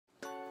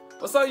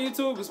What's up,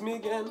 YouTube? It's me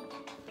again.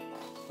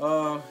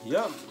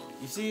 Yep.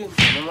 You see,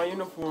 I'm in my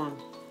uniform.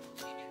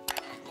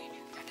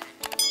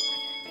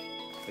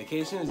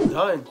 Vacation is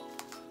done.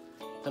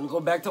 Time to go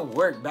back to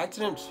work, back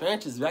to them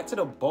trenches, back to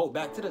the boat,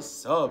 back to the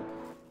sub.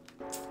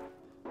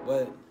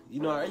 But you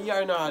know, you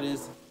already know how it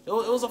is. It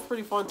was a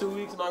pretty fun 2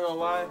 weeks. Not gonna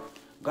lie.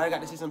 Glad I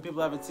got to see some people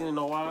I haven't seen in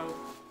a while.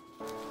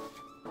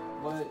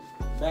 But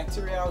back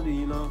to reality,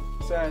 you know.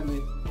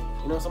 Sadly,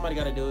 you know, somebody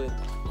got to do it.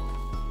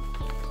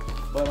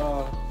 But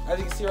as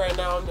you can see right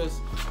now, I'm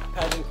just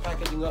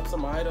packaging up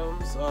some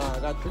items. I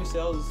got 3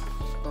 sales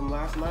from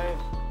last night.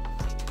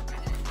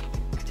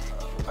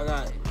 I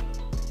got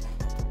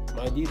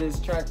my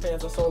Adidas track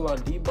pants I sold on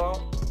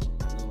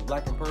Depop,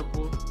 black and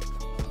purple.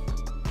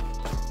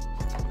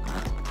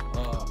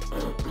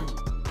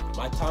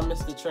 My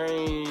Thomas the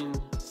Train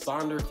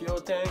Sonder fuel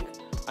tank.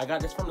 I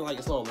got this from like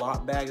this little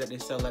lot bag that they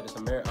sell at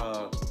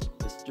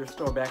this thrift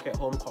store back at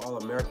home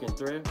called American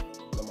Thrift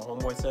that my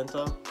homeboy sent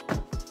up.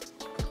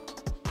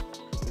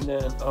 And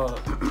then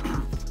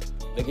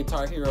the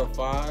Guitar Hero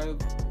 5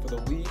 for the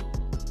Wii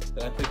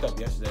that I picked up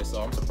yesterday.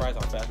 So I'm surprised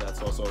how fast that's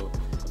sold. So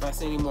if I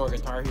see any more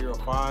Guitar Hero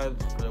 5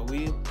 for the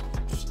Wii,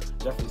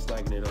 definitely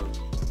snagging it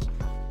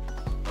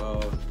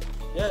up.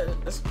 Yeah,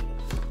 that's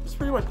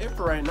pretty much it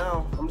for right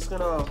now. I'm just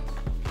gonna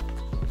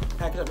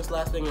package up this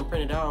last thing and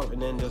print it out,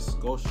 and then just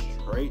go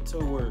straight to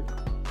work.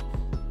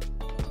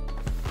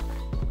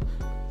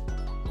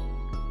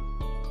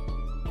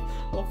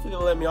 Hopefully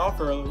they'll let me off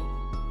early.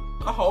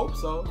 I hope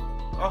so.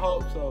 I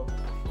hope so.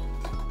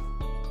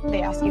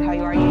 They ask you how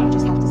you are, you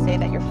just have to say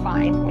that you're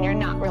fine when you're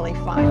not really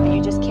fine, but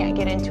you just can't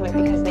get into it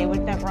because they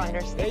would never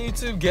understand. Hey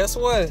YouTube, guess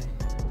what?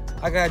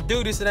 I gotta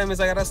do this, and that means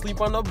I gotta sleep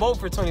on the boat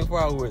for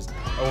 24 hours.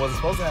 I wasn't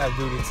supposed to have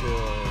duty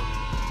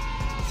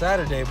till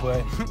Saturday,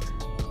 but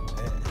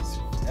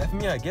F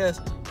me, I guess.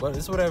 But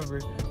it's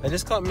whatever. They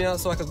just cut me out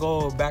so I could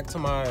go back to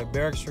my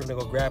barracks room to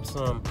go grab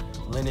some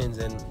linens,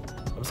 and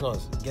I'm just gonna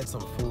get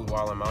some food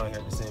while I'm out here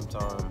at the same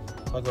time.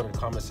 I'll go to the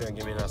commissary and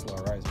give me a nice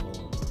little rice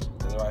bowl.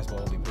 The rice bowl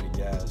will be pretty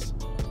gas.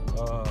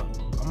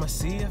 I'm gonna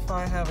see if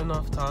I have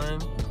enough time.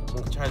 I'm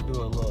gonna try to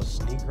do a little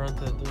sneak run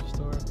to the thrift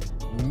store.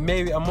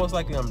 Maybe, most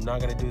likely I'm not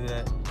gonna do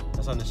that.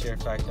 That's on the sheer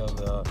fact of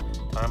the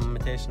time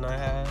limitation I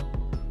have.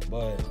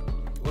 But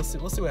we'll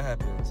see what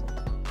happens.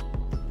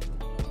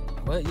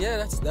 But yeah,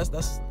 that's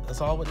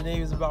all what the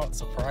Navy is about.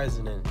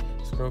 Surprising and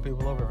screwing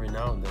people over every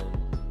now and then.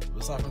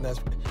 Aside from that,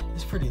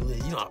 it's pretty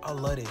lit. You know, I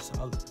love this.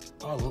 I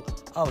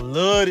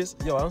love this.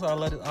 Yo, I'm sorry, I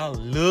love this. I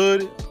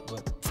love it.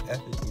 But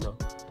F it, you know.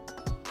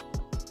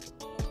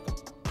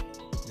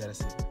 Yeah, that's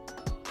it.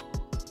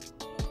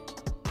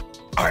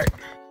 Alright.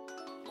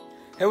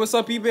 Hey, what's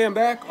up, eBay? I'm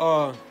back.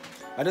 I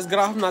just got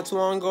off not too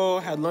long ago.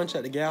 Had lunch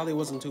at the galley. It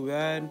wasn't too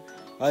bad.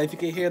 If you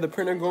can hear the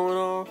printer going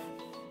off,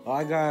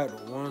 I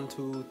got 1,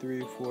 2,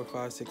 3, 4,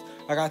 5, 6.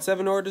 I got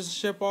 7 orders to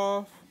ship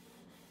off.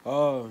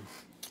 I'm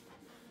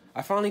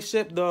finally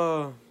shipping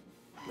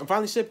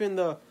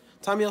the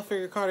Tommy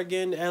Hilfiger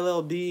cardigan, the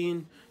LL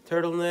Bean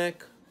turtleneck,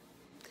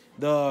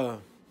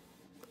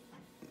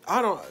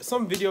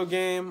 some video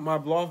game, my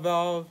Bluff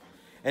Valve,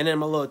 and then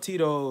my little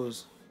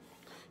Tito's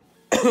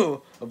a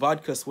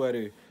vodka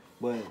sweater.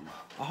 But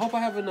I hope I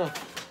have enough.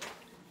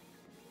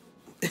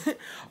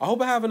 I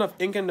hope I have enough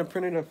ink in the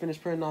printer to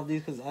finish printing off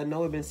these, because I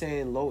know we've been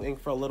saying low ink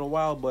for a little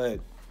while, but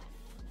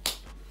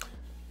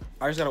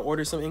I just gotta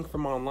order some ink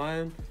from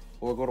online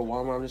or go to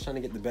Walmart. I'm just trying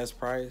to get the best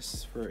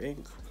price for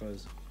ink,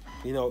 because,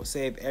 you know,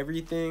 save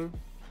everything.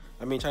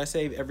 I mean, try to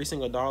save every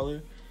single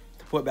dollar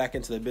to put back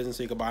into the business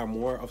so you can buy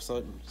more of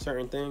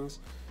certain things.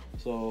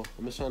 So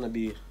I'm just trying to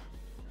be,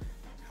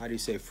 how do you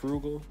say,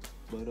 frugal?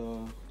 But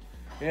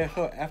yeah,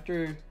 so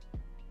after,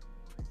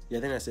 yeah,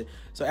 I think that's it.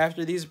 So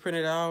after these are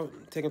printed out,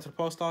 take them to the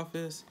post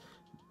office.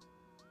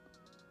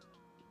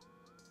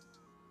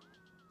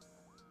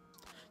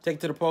 Take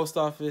it to the post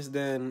office,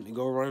 then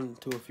go run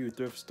to a few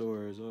thrift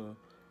stores.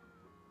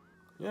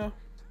 Yeah,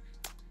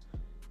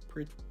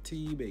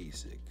 pretty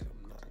basic,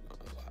 I'm not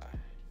gonna lie.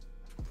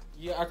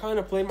 Yeah, I kind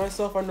of played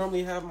myself. I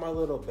normally have my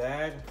little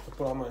bag to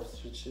put all my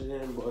shit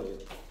in,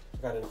 but I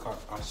got in the car.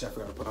 Oh shit, I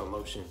forgot to put on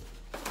lotion.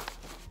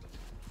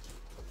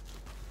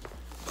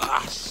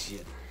 Ah,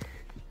 shit.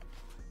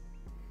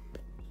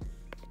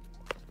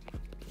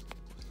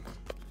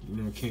 You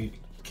know,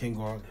 can't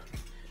go out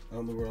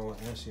on the world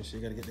like Ashley and shit.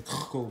 You gotta get the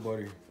cocoa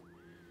butter.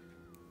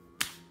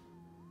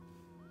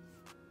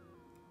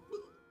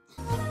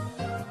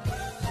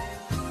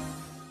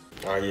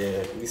 Oh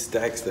yeah, we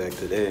stack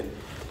today.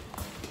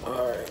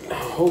 Alright,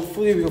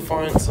 hopefully we'll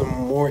find some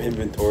more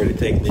inventory to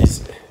take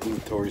this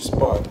inventory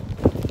spot.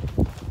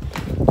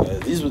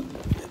 These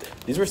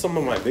were some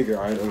of my bigger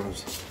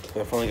items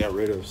that I finally got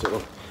rid of,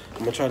 so I'm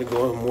gonna try to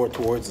go more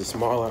towards the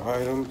smaller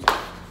items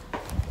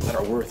that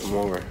are worth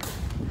more,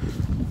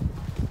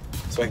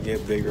 so I can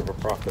get bigger of a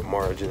profit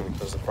margin,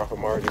 because the profit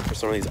margin for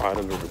some of these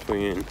items are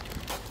between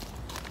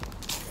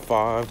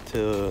 $5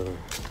 to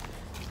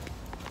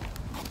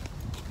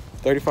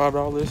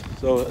 $35,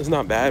 so it's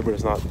not bad, but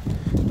it's not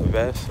the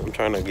best. I'm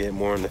trying to get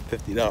more in the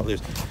 $50,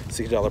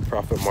 $60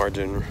 profit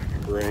margin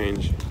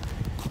range.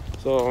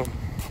 So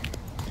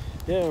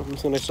yeah, I'm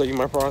just gonna show you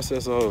my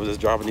process of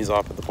just dropping these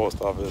off at the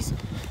post office.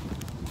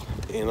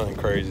 Ain't nothing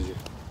crazy,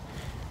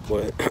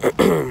 but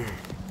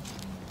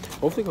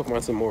hopefully I'll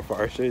find some more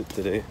fire shit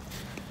today.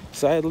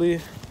 Sadly,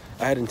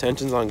 I had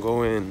intentions on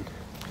going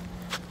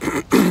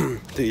to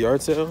the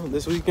yard sale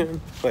this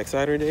weekend, like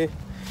Saturday,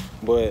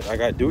 but I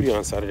got duty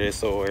on Saturday,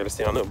 so I gotta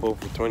stay on that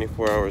boat for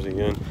 24 hours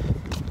again.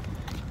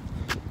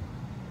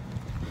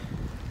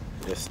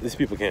 Yes, these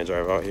people can't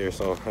drive out here,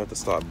 so I have to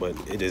stop, but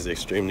it is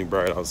extremely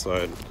bright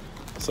outside.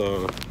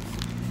 So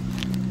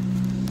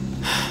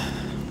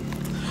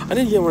I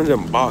need to get one of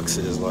them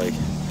boxes, like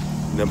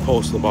them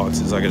postal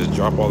boxes. I can just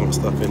drop all my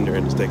stuff in there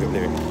and just take them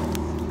there.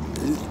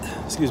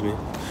 Excuse me.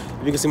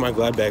 If you can see, my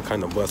glad bag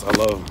kind of bust. I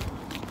love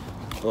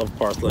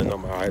parceling out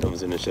my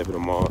items and then shipping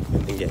them off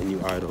and then getting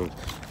new items.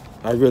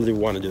 I really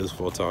want to do this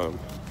full time.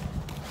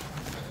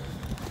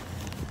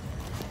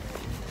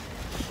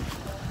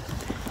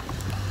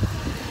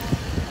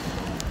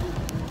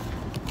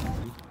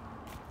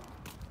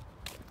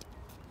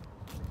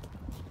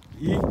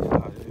 Yeah,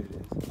 there it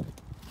is.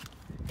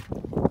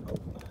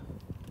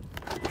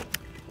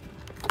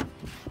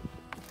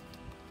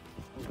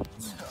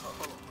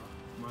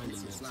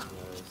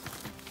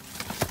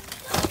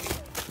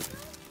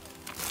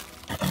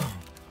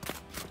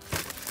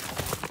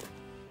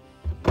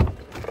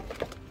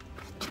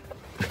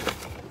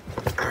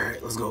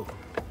 Alright, let's go.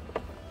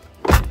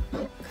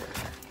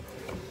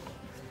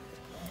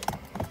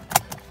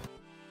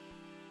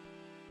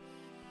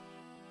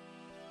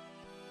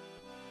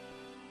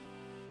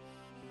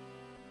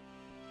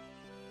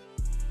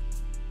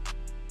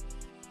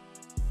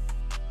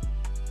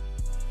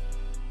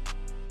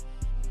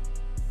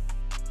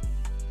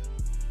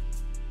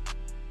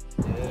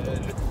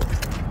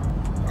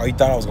 Oh, you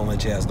thought I was gonna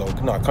let your ass go?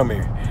 No, come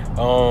here.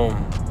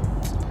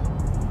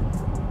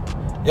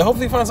 Yeah,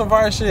 hopefully find some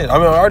fire shit. I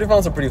mean, I already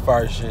found some pretty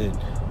fire shit.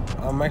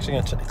 I'm actually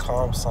gonna check the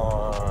comps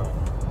on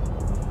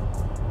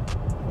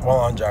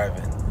while I'm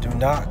driving. Do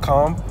not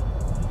comp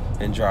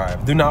and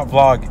drive. Do not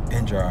vlog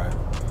and drive.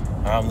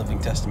 I'm living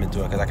testament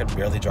to it because I could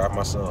barely drive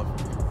myself,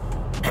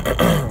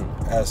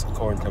 as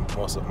according to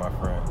most of my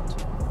friends.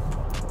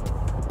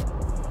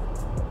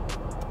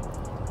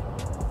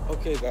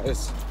 Okay,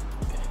 guys.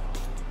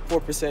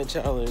 4%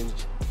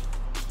 challenge.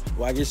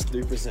 Well, I guess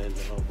 3%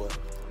 now, but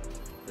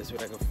that's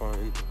what I can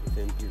find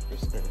within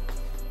 3%.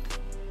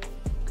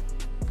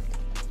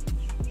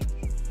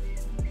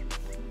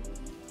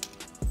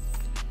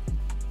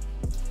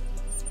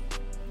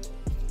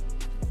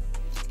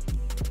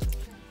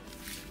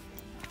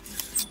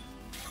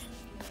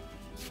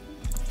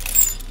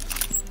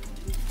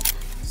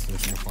 Still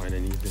can't find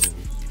anything.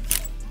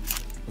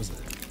 What's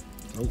that?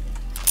 Nope.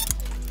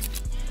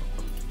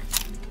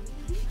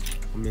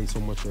 I'm in so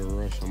much of a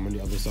rush. I'm on the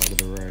other side of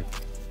the rack.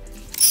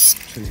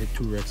 Trying to hit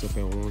 2 racks up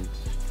at once.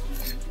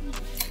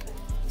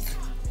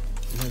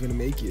 I'm not gonna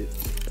make it.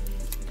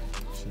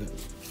 Shit.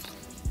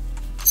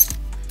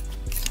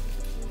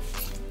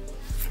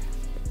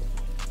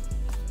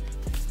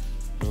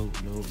 No.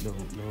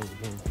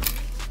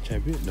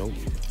 Champion? Nope.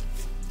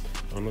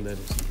 I don't know that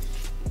is.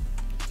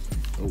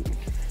 Oh.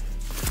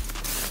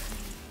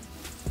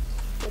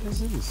 What is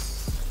this?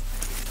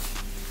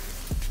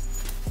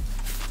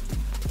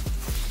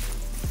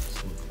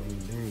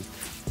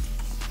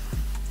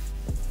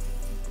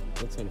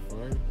 That's on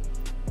fire.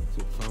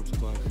 So comps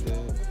like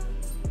that.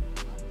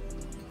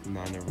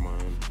 Nah, never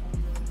mind.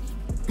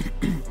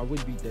 I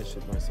would beat that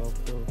shit myself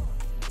though.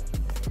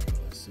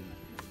 Let's see.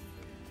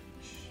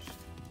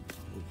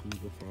 Hopefully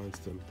we'll find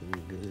something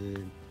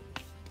good.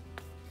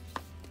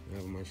 I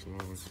have much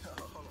longer.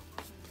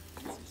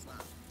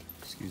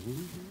 Excuse me.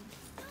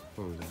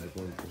 Phone's like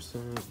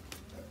 1%.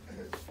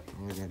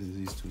 All I got is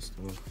these 2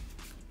 stuff.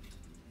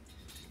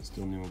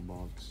 Still need a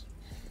box.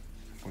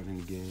 Fighting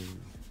the game.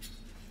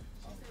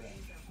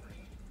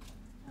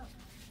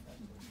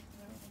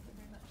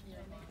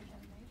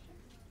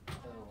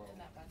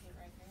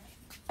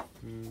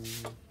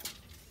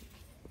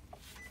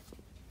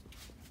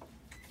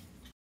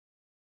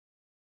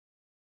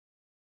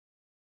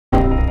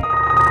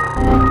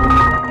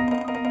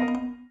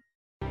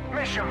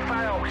 Mission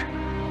failed.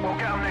 We'll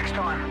get them next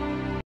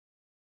time.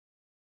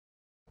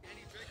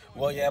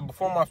 Well, yeah,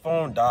 before my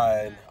phone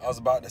died, I was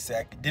about to say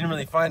I didn't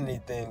really find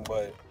anything,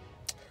 but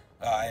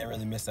I didn't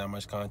really miss that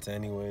much content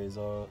anyways.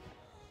 I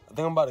think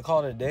I'm about to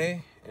call it a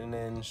day and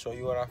then show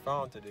you what I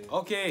found today.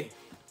 Okay,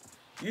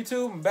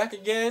 YouTube, I'm back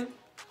again.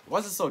 Why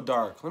is it so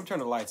dark? Let me turn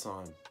the lights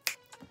on.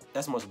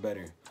 That's much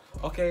better.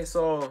 Okay,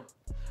 so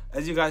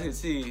as you guys can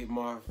see,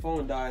 my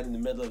phone died in the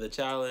middle of the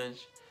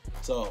challenge.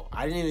 So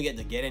I didn't even get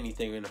to get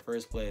anything in the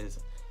first place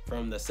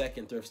from the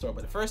second thrift store.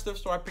 But the first thrift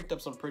store, I picked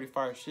up some pretty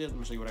fire shit. Let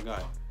me show you what I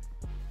got.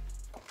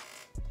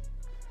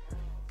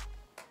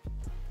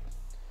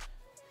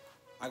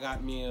 I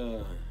got me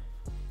a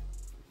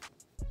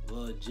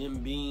little Jim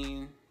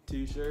Beam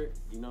t-shirt,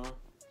 you know.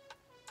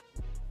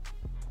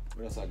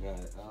 What else I got?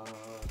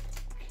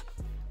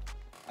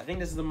 I think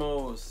this is the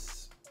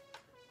most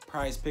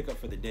prized pickup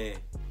for the day.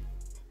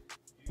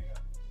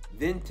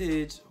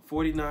 vintage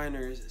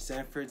 49ers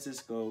San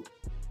Francisco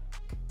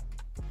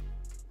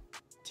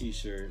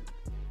t-shirt.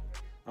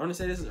 I want to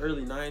say this is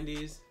early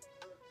 90s.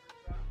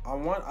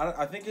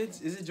 I think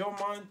is it Joe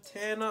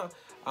Montana?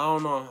 I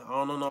don't know. I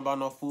don't know nothing about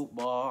no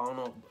football. I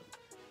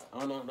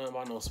don't know nothing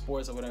about no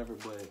sports or whatever,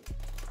 but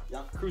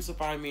y'all can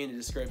crucify me in the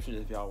description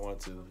if y'all want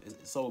to.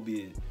 So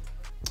be it.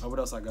 What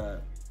else I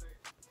got?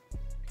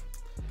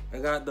 I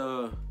got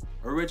the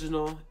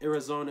original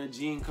Arizona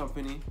Jean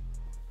Company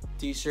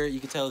t-shirt. You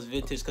can tell it's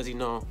vintage because you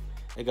know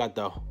it got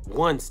the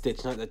 1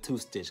 stitch, not the 2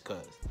 stitch.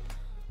 Cause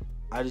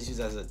I just use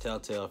that as a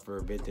telltale for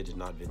vintage and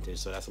not vintage.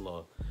 So that's a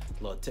little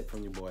tip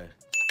from your boy.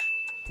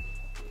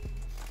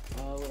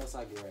 What else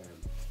I grabbed?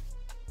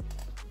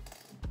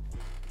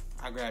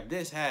 I grabbed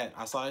this hat.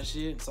 I saw this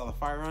shit, saw the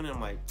fire on it.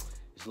 I'm like,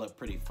 this look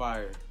pretty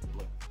fire.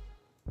 Look,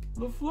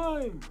 the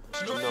flame.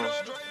 You know.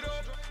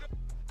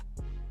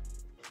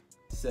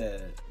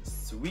 Said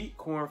Sweet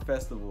Corn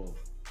Festival,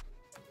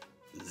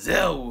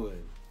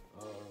 Zellwood.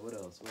 What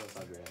else? What else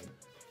I grabbed?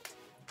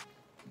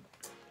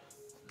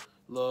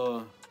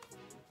 Little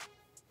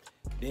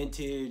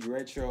vintage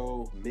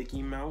retro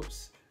Mickey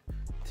Mouse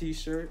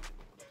t-shirt.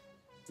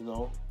 You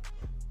know.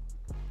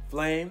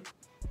 Flame.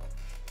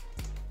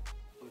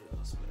 What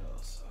else? What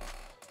else?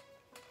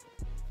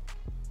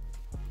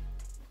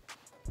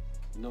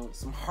 You know,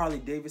 some Harley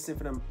Davidson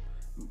for them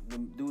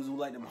dudes who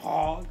like them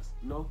hogs.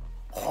 You know,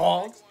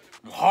 hogs,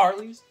 them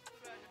Harleys.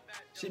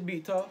 Should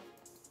be tough.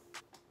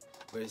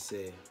 What it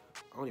say?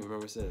 I don't even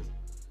remember what it says.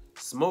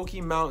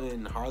 Smoky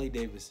Mountain Harley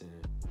Davidson.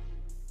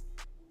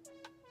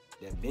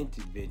 That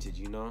vintage,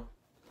 you know.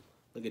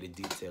 Look at the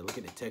detail. Look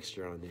at the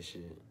texture on this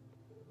shit.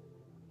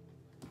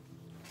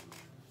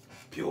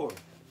 Pure.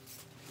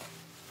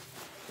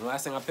 The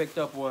last thing I picked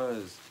up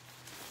was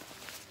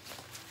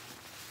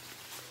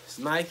it's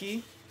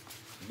Nike,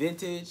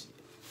 vintage.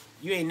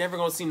 You ain't never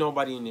gonna see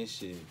nobody in this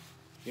shit.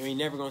 You ain't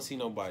never gonna see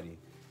nobody.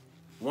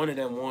 One of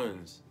them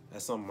ones,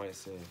 as some might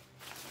say.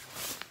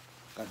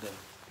 Got the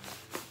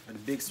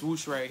big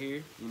swoosh right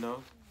here, you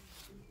know.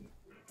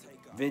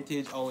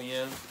 Vintage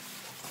OEM.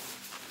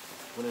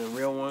 One of the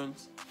real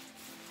ones.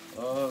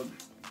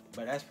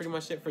 But that's pretty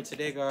much it for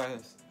today,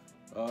 guys.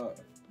 A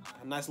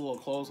nice little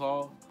clothes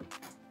haul.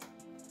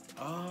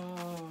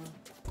 Oh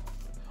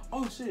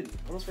shit!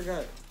 Almost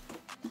forgot.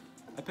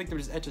 I picked up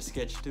this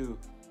Etch-a-Sketch too.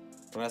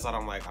 When I saw it,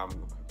 I'm like, I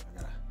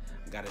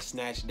gotta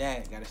snatch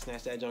that. Gotta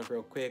snatch that junk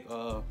real quick.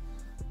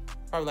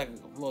 Probably like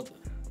a little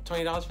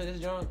 $20 for this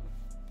junk.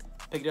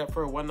 Picked it up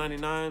for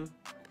 $1.99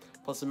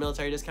 plus a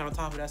military discount on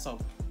top of that. So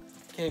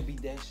can't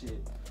beat that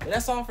shit. But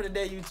that's all for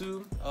today,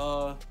 YouTube.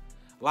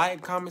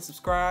 Like, comment,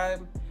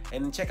 subscribe,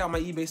 and check out my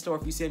eBay store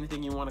if you see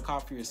anything you want to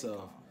cop for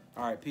yourself.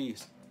 All right,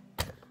 peace.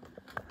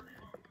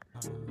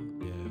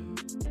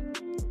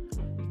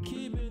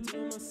 Keep it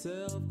to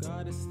myself,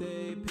 gotta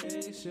stay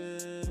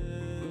patient.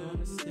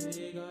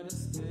 Gotta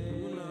stay.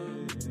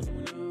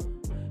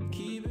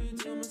 Keep it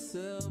to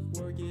myself,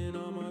 working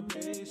on my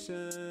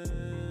patience.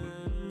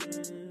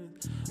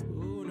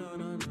 Ooh,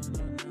 no.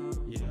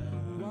 Yeah.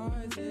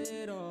 Why is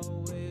it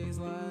always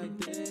like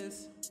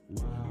this?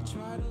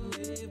 Try to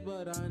live,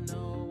 but I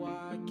know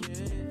I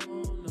can't.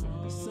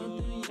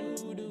 Something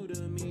you do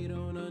to me,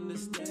 don't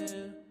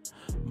understand.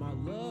 My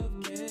love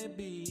can't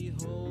be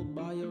held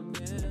by your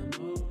man.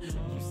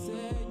 You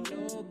said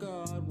your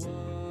God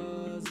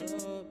was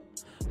up,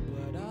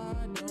 but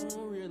I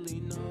don't really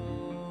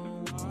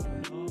know why.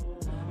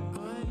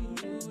 I ain't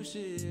do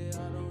shit,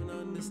 I don't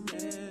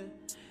understand.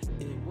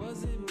 It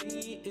wasn't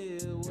me,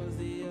 it was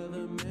the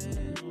other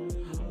man.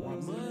 Why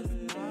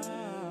must I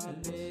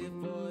pay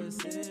for his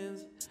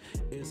sins?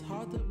 It's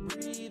hard to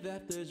breathe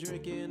after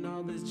drinking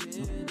all this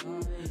gin.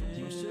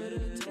 You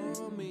should've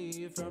told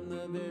me from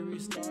the very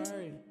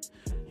start.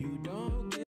 You don't